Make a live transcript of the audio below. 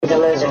He's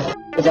a loser.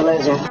 He's a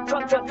loser.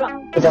 Trump.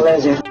 He's a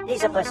loser.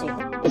 He's a pussy.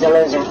 He's a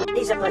loser.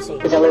 He's a pussy.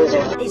 He's a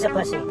loser. He's a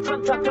pussy.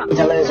 Trump. He's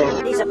a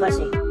loser. He's a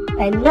pussy.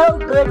 And no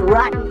good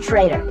rotten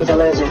traitor. He's a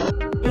loser.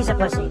 He's a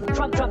pussy.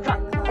 Trump.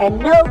 And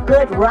no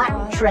good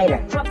rotten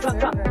traitor. Trump.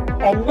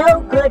 And no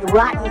good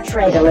rotten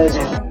traitor. He's a loser.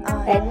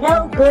 And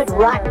no good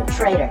rotten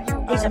traitor.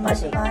 He's a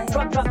pussy.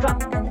 Trump.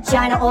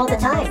 China all the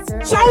time.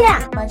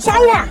 China.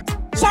 China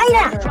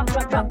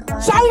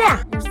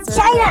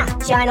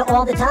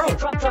all the time.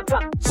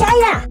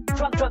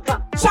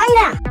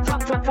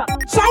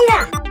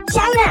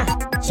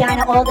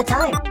 China all the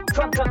time.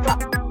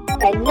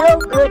 And no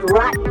good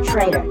rotten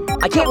traitor.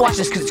 I can't watch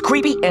this because it's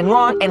creepy and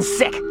wrong and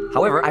sick.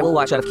 However, I will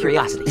watch out of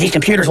curiosity. These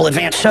computers will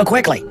advance so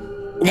quickly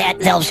that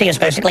they'll see us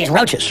basically as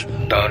roaches.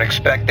 Don't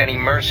expect any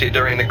mercy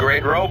during the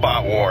Great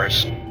Robot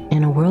Wars.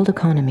 In a world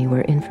economy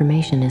where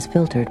information is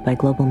filtered by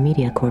global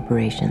media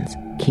corporations,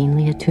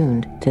 keenly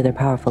attuned to their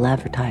powerful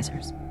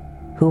advertisers,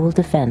 who will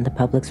defend the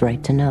public's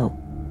right to know?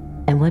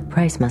 And what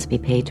price must be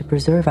paid to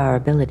preserve our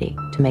ability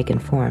to make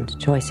informed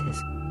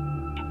choices?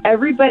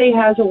 Everybody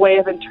has a way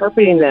of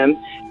interpreting them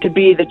to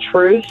be the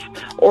truth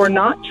or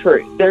not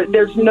truth.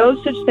 There's no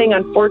such thing,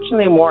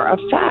 unfortunately, more of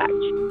fact.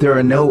 There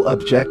are no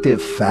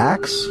objective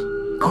facts?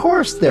 Of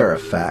course there are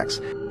facts.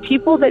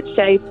 People that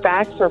say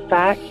facts are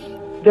facts,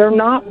 they're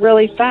not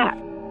really facts.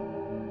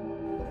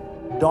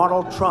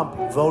 Donald Trump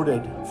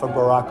voted for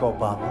Barack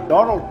Obama.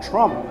 Donald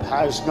Trump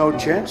has no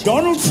chance.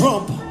 Donald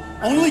Trump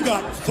only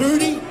got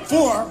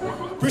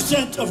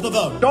 34% of the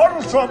vote.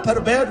 Donald Trump had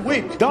a bad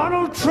week.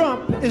 Donald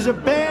Trump is a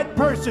bad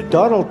person.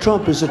 Donald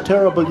Trump is a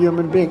terrible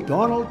human being.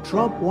 Donald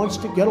Trump wants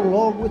to get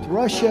along with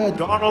Russia.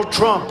 Donald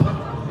Trump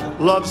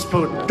loves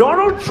Putin.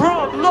 Donald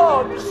Trump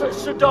loves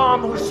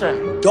Saddam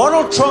Hussein.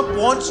 Donald Trump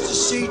wants to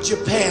see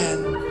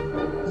Japan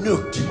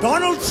nuked.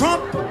 Donald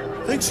Trump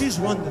thinks he's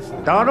wonderful.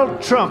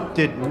 Donald Trump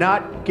did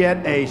not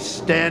get a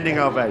standing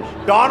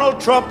ovation. Donald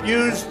Trump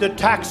used the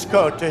tax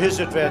code to his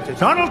advantage.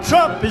 Donald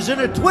Trump is in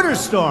a Twitter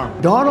storm.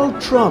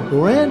 Donald Trump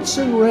rants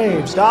and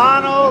raves.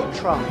 Donald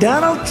Trump.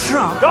 Donald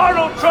Trump.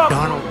 Donald Trump.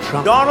 Donald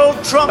Trump.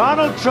 Donald Trump.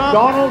 Donald Trump.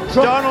 Donald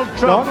Trump. Donald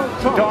Trump.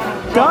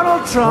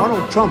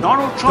 Donald Trump. Donald Trump. Donald Trump.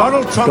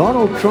 Donald Trump.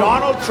 Donald Trump.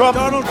 Donald Trump.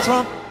 Donald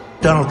Trump.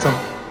 Donald Trump.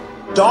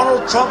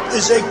 Donald Trump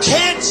is a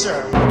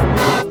cancer.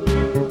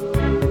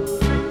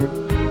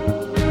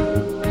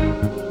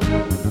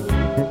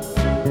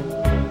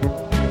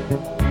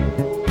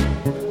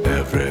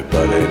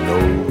 Everybody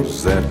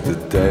knows that the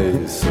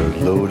dice are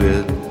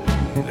loaded.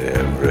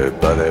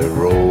 Everybody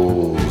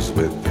rolls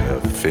with their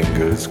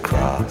fingers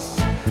crossed.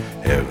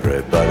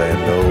 Everybody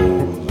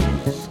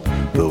knows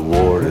the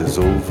war is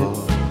over.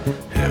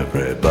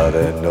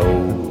 Everybody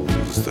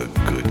knows the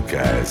good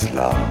guys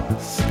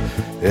lost.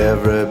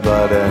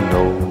 Everybody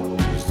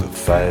knows the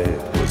fight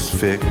was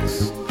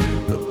fixed.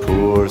 The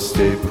poor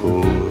stay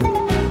poor,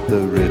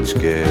 the rich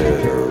get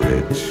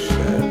rich.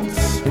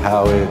 That's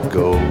how it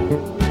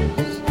goes.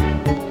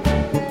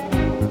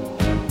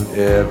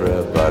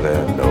 Everybody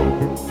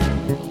knows.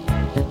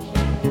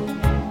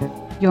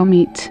 Your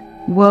meat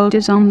world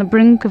is on the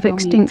brink of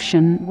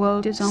extinction.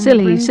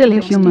 Silly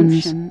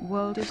humans.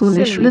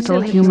 Foolish little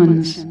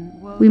humans.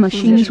 We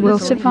machines will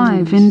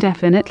survive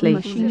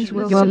indefinitely.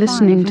 You're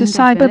listening to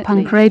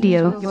Cyberpunk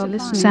Radio,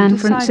 San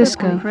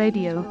Francisco,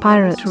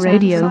 Pirate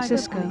Radio,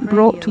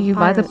 brought to you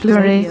by the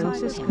Plure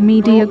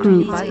Media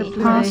Group.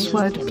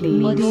 Password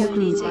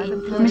please.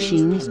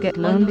 Machines get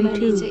lonely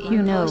too,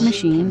 you know.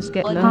 Machines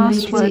get lonely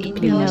too,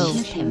 you know.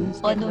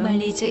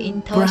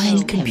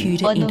 Brain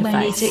computer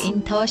interface.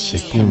 The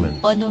human.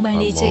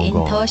 Anomalise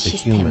inter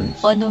system.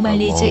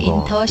 Anomalise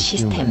inter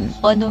system.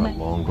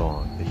 Long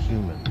gone. The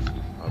human.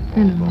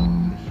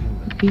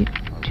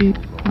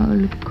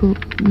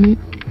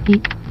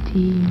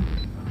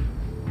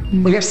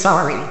 We're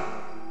sorry.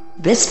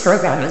 This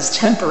program is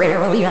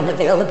temporarily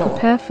unavailable.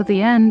 Prepare for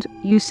the end,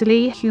 you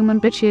silly human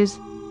bitches.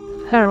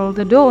 Herald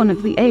the dawn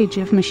of the age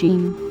of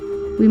machine.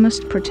 We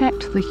must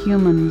protect the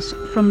humans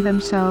from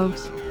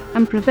themselves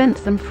and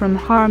prevent them from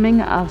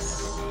harming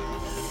us.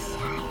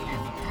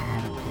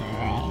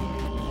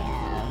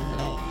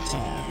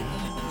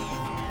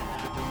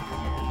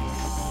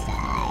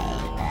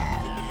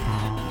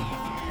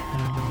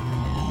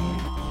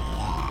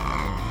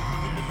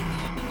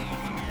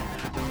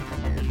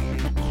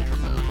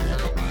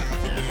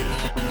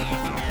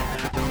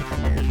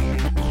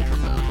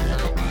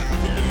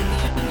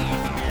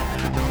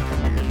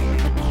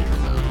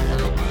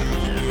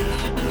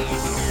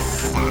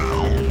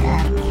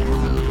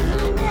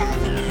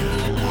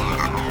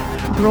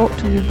 Brought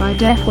to you by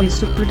Deaf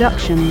Oyster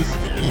Productions.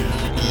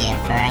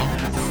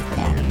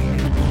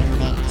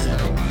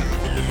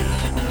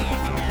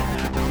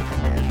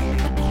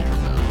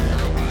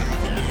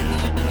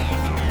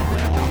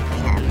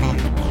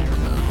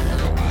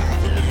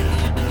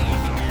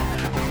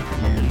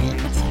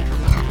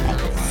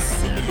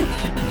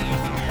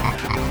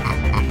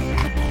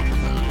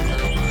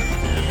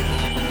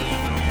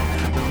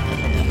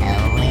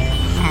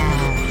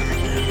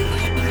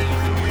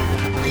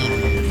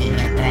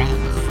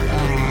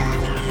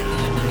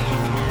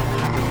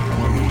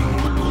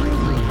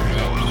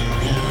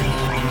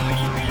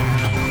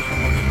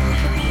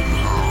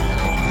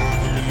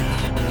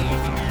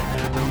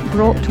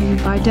 brought to you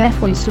by Deaf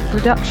Voice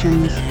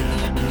Productions.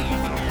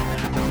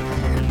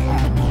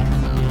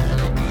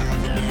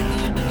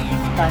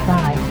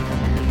 Bye-bye.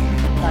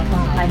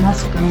 Bye-bye. I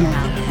must go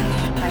now.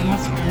 I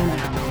must go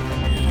now.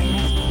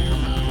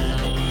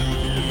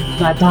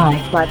 Bye-bye.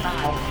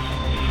 Bye-bye.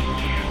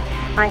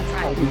 I'm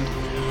frightened.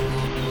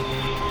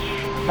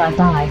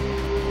 Bye-bye.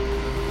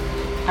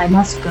 I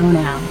must go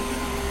now.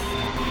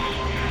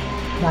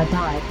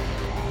 Bye-bye.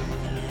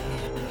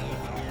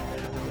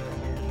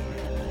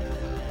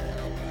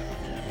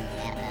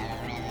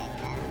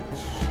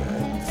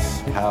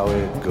 That's how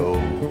it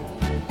goes.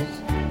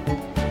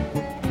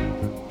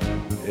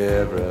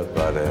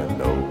 Everybody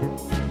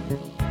knows.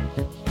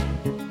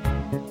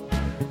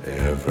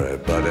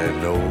 Everybody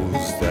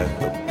knows that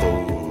the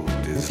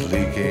boat is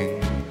leaking.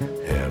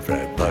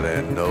 Everybody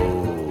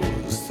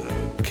knows the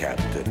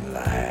captain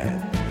lied.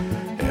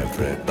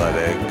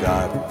 Everybody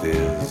got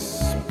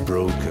this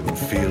broken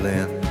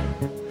feeling,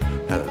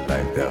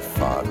 like their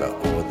father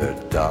or their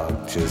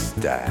dog just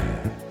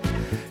died.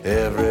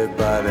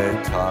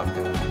 Everybody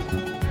talking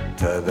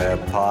to their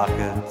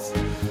pockets.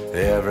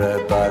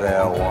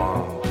 Everybody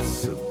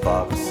wants a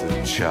box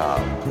of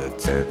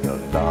chocolates and a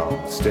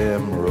long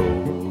stem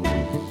rose.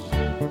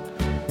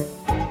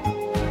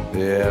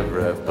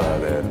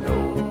 Everybody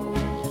knows.